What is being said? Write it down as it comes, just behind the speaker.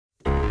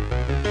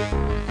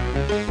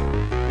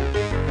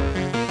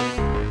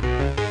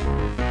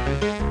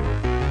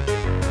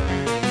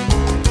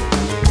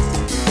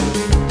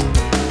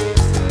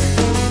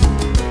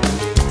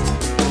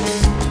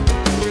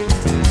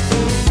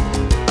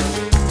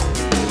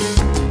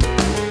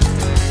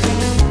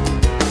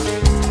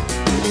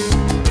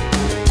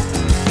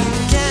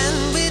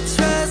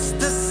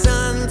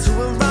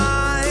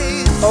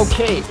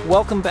Okay,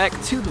 welcome back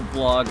to the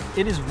vlog.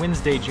 It is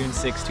Wednesday, June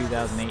 6,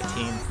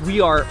 2018.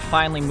 We are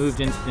finally moved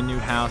into the new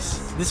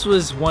house. This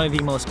was one of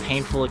the most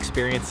painful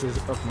experiences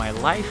of my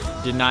life.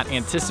 Did not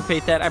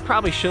anticipate that. I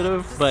probably should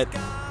have, but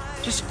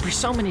just for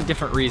so many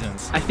different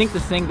reasons. I think the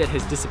thing that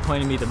has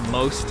disappointed me the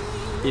most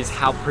is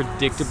how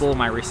predictable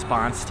my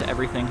response to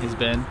everything has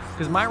been.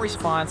 Because my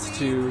response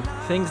to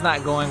things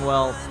not going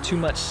well, too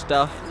much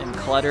stuff and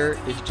clutter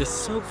is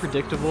just so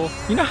predictable.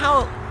 You know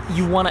how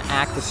you want to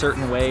act a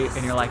certain way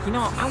and you're like, you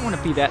know, I want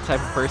to be that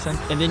type of person,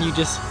 and then you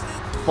just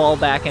fall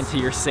back into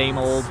your same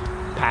old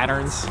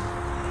patterns?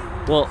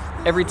 Well,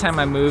 every time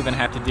I move and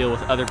have to deal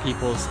with other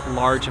people's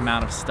large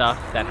amount of stuff,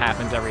 that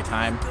happens every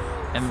time.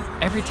 And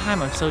every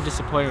time I'm so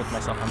disappointed with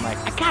myself, I'm like,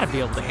 I gotta be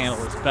able to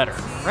handle this better,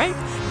 right?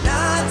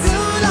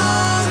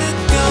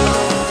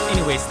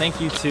 Anyways,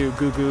 thank you to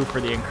Goo for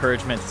the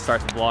encouragement to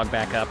start the vlog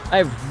back up.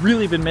 I've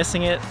really been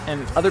missing it,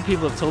 and other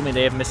people have told me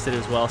they have missed it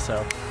as well,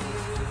 so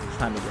it's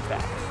time to get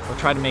back. I'll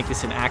try to make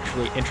this an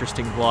actually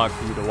interesting vlog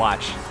for you to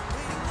watch.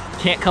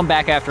 Can't come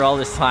back after all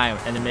this time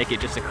and then make it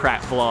just a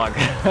crap vlog.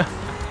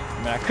 I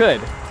mean, I could,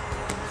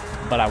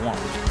 but I won't.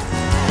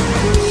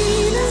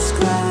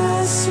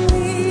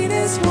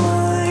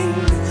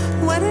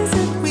 What is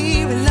it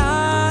we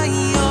rely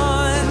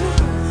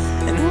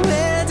on? And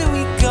where do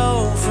we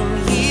go from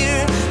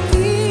here?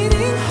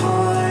 Beating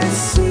hearts,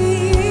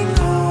 seeing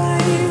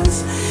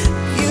eyes.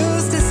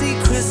 Used to see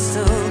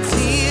crystal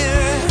clear.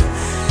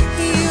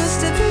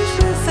 Used to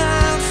be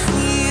without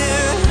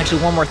fear.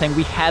 Actually, one more thing.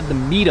 We had the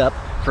meetup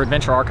for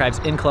Adventure Archives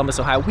in Columbus,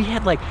 Ohio. We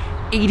had like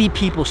 80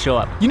 people show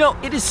up. You know,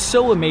 it is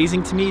so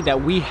amazing to me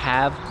that we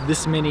have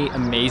this many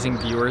amazing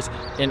viewers,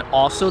 and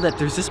also that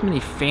there's this many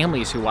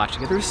families who watch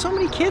together. There's so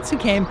many kids who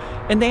came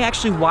and they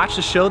actually watched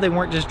the show. They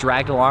weren't just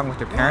dragged along with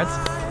their parents.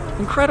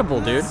 Incredible,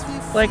 dude.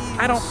 Like,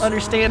 I don't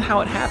understand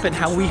how it happened,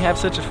 how we have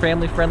such a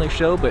family-friendly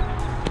show, but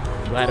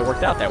I'm glad it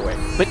worked out that way.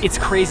 But it's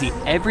crazy.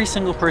 Every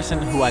single person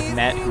who I've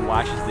met who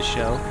watches the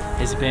show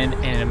has been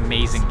an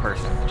amazing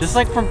person. Just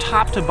like from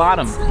top to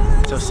bottom.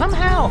 So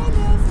somehow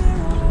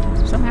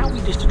we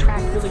just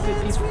attract really good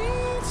people.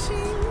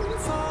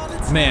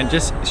 Man,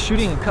 just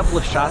shooting a couple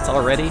of shots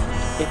already,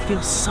 it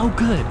feels so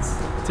good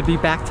to be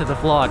back to the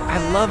vlog. I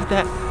love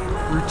that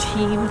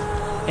routine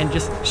and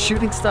just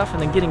shooting stuff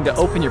and then getting to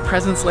open your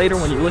presents later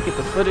when you look at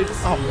the footage.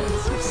 Oh man,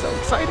 this is so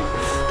exciting.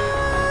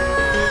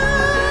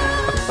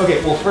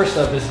 Okay, well first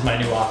up, this is my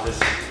new office.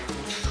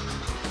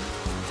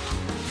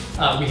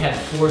 We had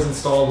floors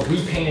installed,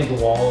 we painted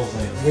the walls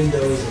and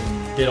windows and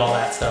did all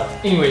that stuff.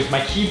 Anyways,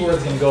 my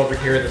keyboard's gonna go over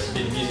here. This will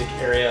be the music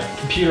area.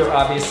 Computer,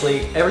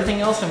 obviously.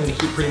 Everything else I'm gonna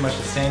keep pretty much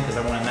the same because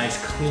I want a nice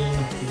clean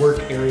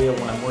work area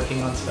when I'm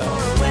working on stuff.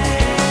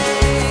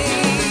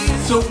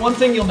 So one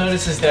thing you'll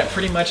notice is that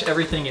pretty much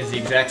everything is the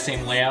exact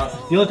same layout.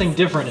 The only thing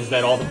different is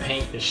that all the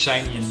paint is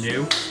shiny and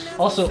new.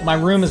 Also, my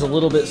room is a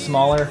little bit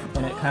smaller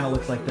and it kind of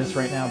looks like this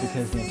right now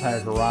because the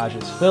entire garage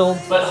is filled.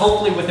 But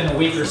hopefully within a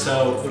week or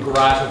so, the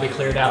garage will be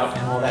cleared out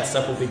and all that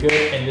stuff will be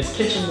good and this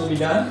kitchen will be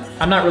done.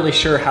 I'm not really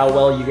sure how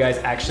well you guys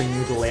actually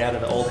knew the layout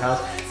of the old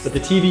house, but the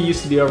TV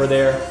used to be over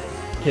there,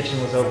 the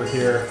kitchen was over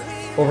here.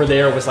 Over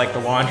there was like the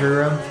laundry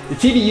room. The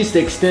TV used to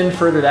extend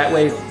further that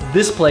way.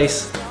 This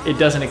place, it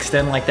doesn't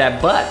extend like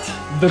that, but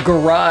the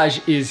garage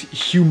is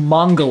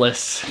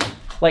humongous.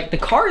 Like the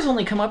cars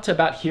only come up to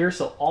about here,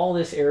 so all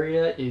this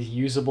area is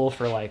usable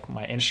for like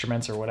my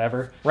instruments or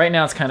whatever. Right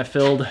now it's kind of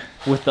filled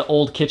with the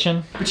old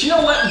kitchen. But you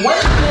know what? One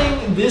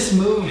thing this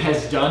move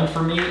has done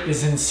for me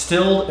is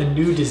instilled a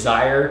new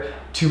desire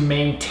to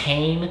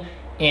maintain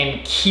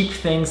and keep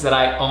things that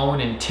I own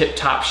in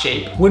tip-top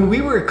shape. When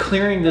we were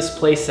clearing this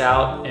place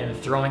out and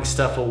throwing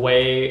stuff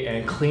away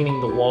and cleaning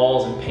the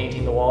walls and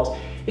painting the walls,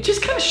 it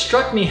just kind of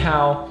struck me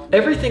how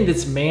everything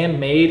that's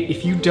man-made,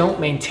 if you don't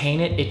maintain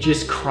it, it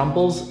just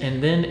crumbles,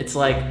 and then it's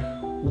like,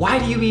 why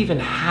do you even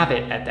have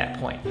it at that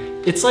point?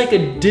 It's like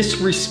a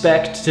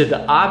disrespect to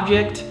the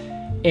object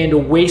and a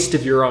waste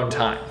of your own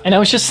time. And I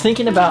was just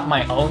thinking about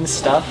my own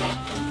stuff,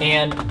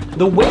 and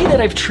the way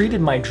that I've treated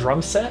my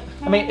drum set,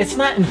 I mean, it's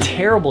not in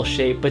terrible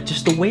shape, but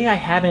just the way I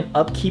haven't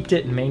upkeeped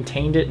it and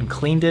maintained it and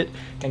cleaned it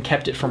and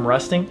kept it from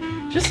rusting,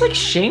 just like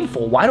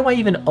shameful. Why do I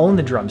even own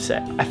the drum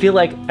set? I feel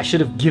like I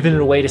should have given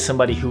it away to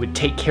somebody who would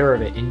take care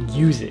of it and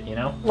use it, you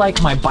know?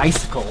 Like my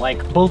bicycle,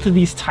 like both of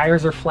these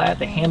tires are flat,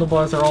 the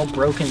handlebars are all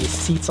broken, the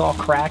seat's all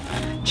cracked,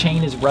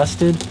 chain is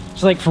rusted.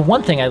 So like for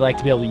one thing, I'd like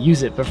to be able to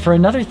use it, but for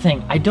another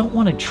thing, I don't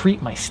want to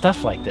treat my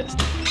stuff like this.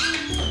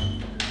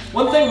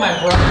 One thing my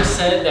brother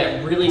said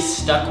that really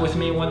stuck with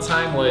me one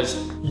time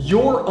was,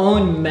 your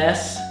own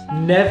mess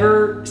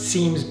never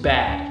seems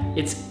bad.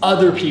 It's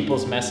other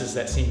people's messes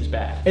that seems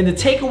bad. And the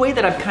takeaway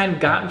that I've kind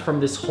of gotten from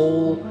this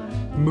whole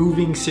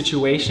moving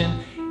situation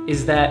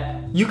is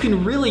that you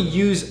can really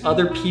use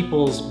other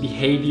people's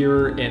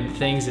behavior and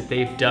things that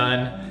they've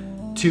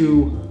done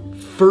to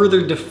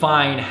further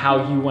define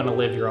how you want to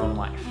live your own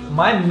life.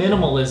 My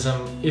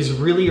minimalism is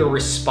really a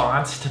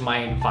response to my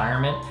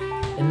environment,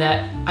 in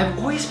that I've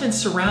always been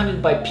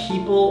surrounded by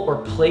people or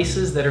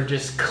places that are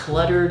just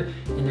cluttered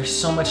and there's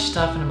so much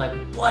stuff and I'm like,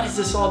 what is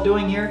this all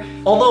doing here?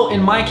 Although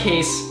in my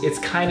case, it's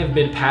kind of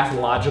been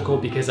pathological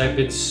because I've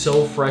been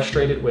so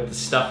frustrated with the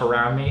stuff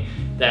around me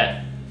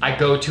that I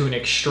go to an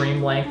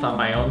extreme length on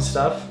my own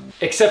stuff.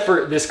 Except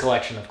for this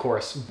collection, of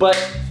course. But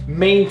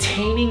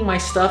maintaining my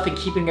stuff and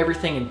keeping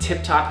everything in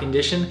tip-top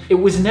condition, it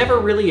was never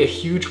really a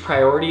huge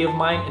priority of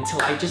mine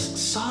until I just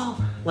saw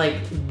like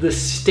the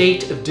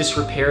state of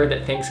disrepair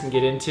that things can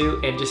get into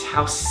and just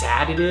how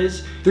sad it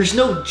is. There's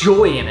no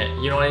joy in it,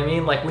 you know what I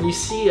mean? Like when you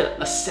see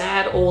a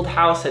sad old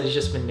house that has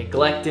just been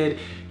neglected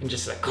and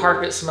just the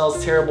carpet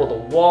smells terrible,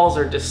 the walls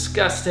are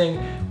disgusting,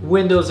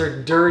 windows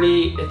are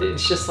dirty,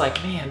 it's just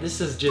like, man, this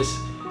is just,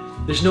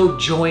 there's no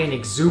joy and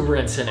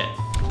exuberance in it.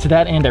 To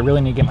that end, I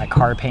really need to get my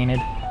car painted.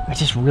 I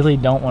just really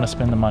don't want to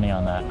spend the money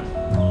on that.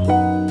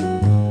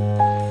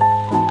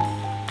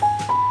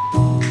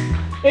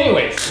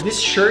 Anyways, this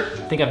shirt,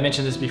 I think I've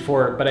mentioned this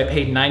before, but I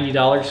paid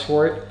 $90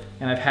 for it,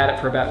 and I've had it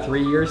for about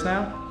 3 years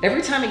now.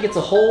 Every time it gets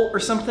a hole or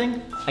something,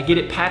 I get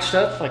it patched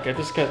up, like I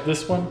just got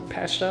this one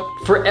patched up.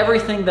 For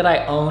everything that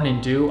I own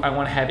and do, I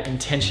want to have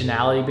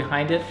intentionality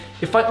behind it.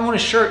 If I own a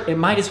shirt, it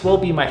might as well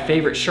be my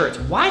favorite shirts.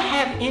 Why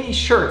have any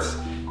shirts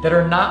that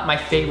are not my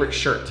favorite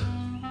shirt?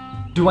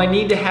 Do I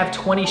need to have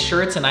 20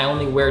 shirts and I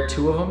only wear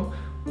 2 of them?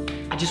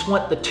 I just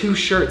want the 2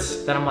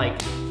 shirts that I'm like,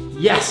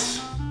 yes.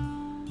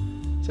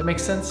 Does that make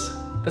sense?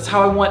 That's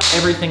how I want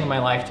everything in my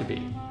life to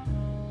be.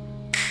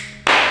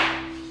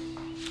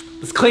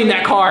 Let's clean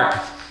that car.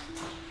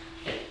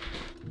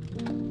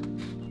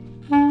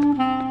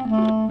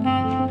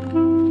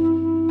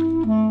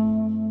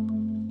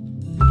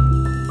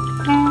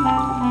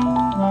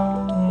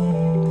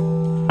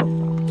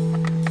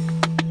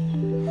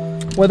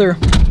 Whether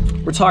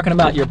we're talking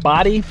about your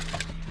body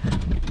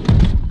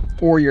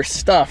or your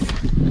stuff,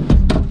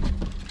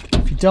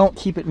 if you don't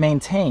keep it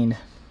maintained,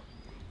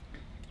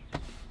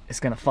 it's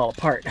gonna fall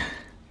apart.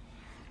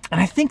 And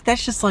I think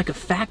that's just like a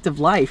fact of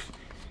life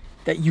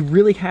that you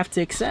really have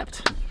to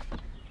accept.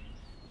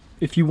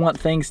 If you want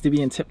things to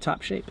be in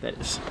tip-top shape, that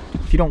is.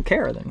 If you don't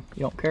care, then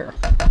you don't care.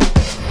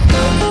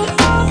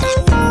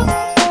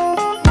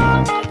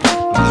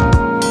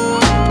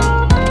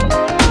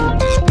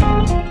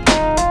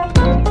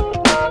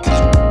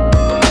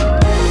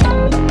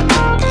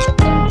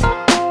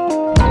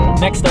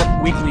 Next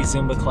up, weekly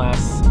Zumba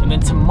class, and then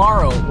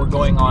tomorrow we're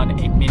going on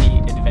a mini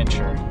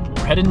adventure.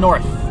 We're headed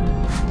north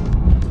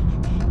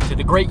to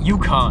the great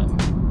Yukon,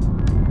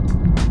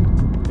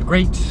 the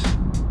great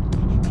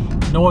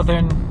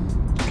northern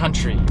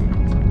country.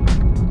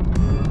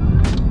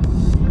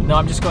 No,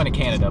 I'm just going to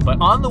Canada, but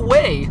on the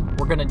way,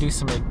 we're gonna do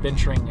some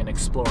adventuring and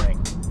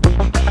exploring.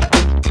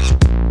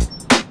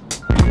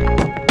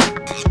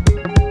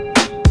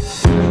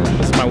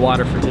 This is my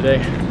water for today.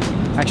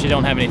 I actually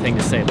don't have anything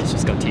to say. Let's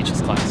just go teach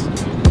this class.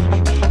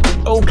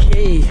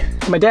 Okay,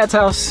 at my dad's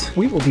house,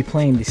 we will be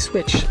playing the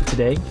Switch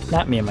today.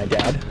 Not me and my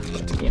dad,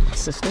 but me and my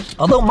sister.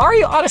 Although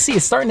Mario Odyssey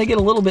is starting to get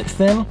a little bit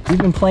thin. We've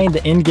been playing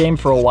the end game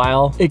for a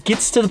while. It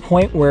gets to the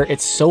point where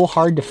it's so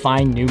hard to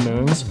find new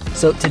moons.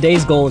 So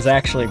today's goal is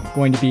actually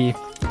going to be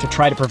to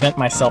try to prevent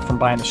myself from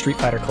buying the Street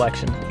Fighter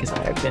collection, because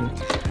I've been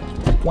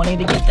wanting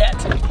to get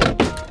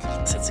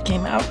that since it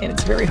came out, and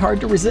it's very hard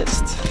to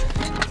resist.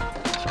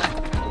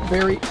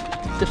 Very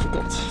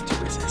difficult to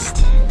resist.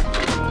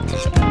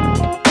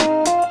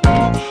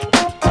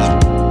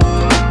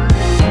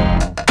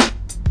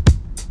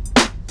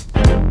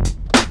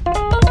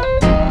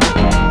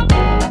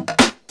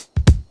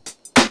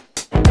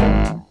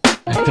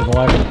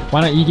 Why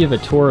don't you give a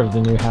tour of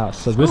the new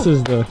house? So this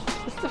is the...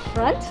 This is the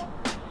front.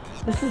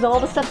 This is all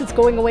the stuff that's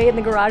going away in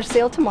the garage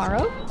sale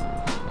tomorrow.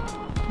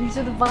 These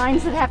are the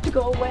vines that have to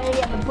go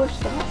away and the bush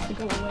that has to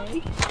go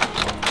away.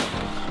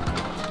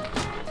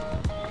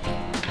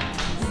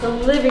 This is the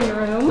living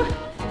room,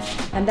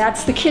 and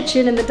that's the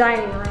kitchen and the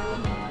dining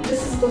room.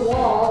 This is the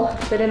wall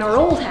that in our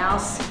old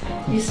house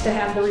used to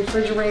have the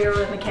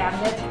refrigerator and the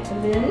cabinet.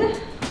 And then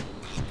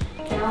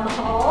down the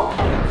hall,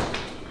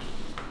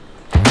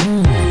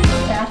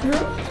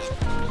 bathroom,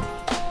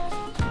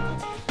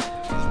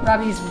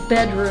 Robby's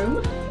bedroom,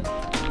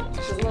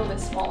 which is a little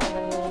bit smaller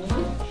than the other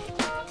one.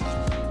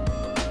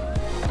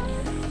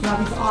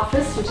 Robby's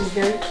office, which is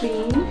very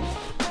clean.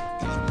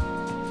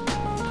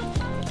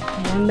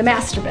 And the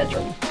master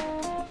bedroom.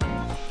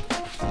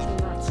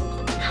 Not so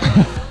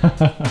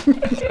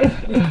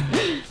clean.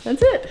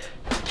 That's it.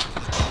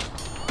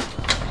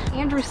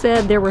 Andrew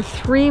said there were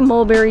 3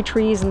 mulberry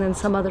trees and then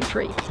some other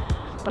tree,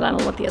 but I don't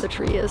know what the other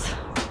tree is.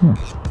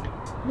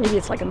 Maybe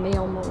it's like a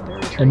male mulberry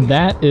tree. And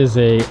that is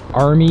a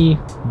army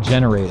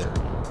generator,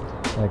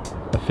 like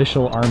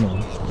official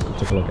army.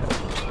 Take a look at it.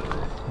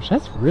 Which,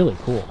 that's really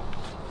cool.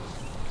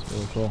 It's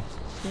really cool.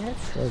 Yes.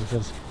 So it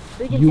says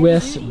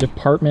U.S.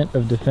 Department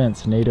of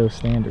Defense, NATO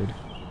standard.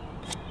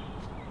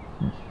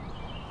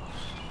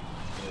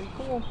 Very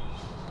cool.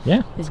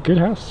 Yeah, it's a good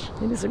house.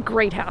 It is a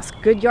great house.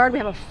 Good yard. We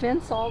have a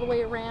fence all the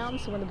way around,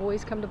 so when the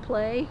boys come to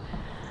play,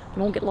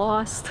 they won't get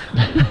lost.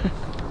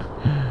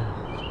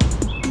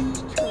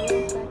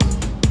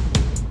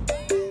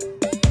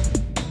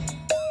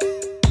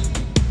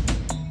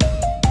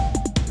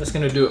 That's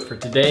gonna do it for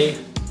today,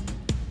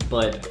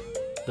 but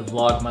the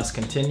vlog must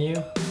continue.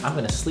 I'm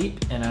gonna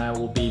sleep and I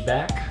will be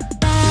back.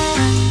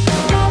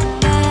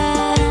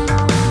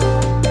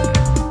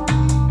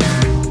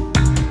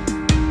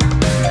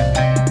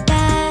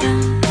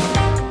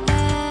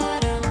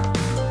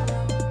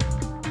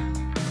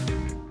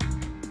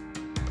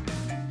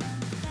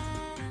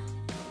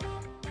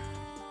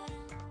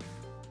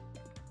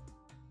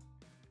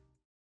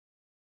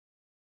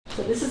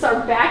 So this is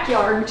our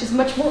backyard, which is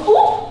much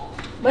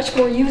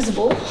more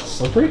usable.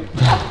 Slippery?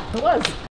 Yeah, it was.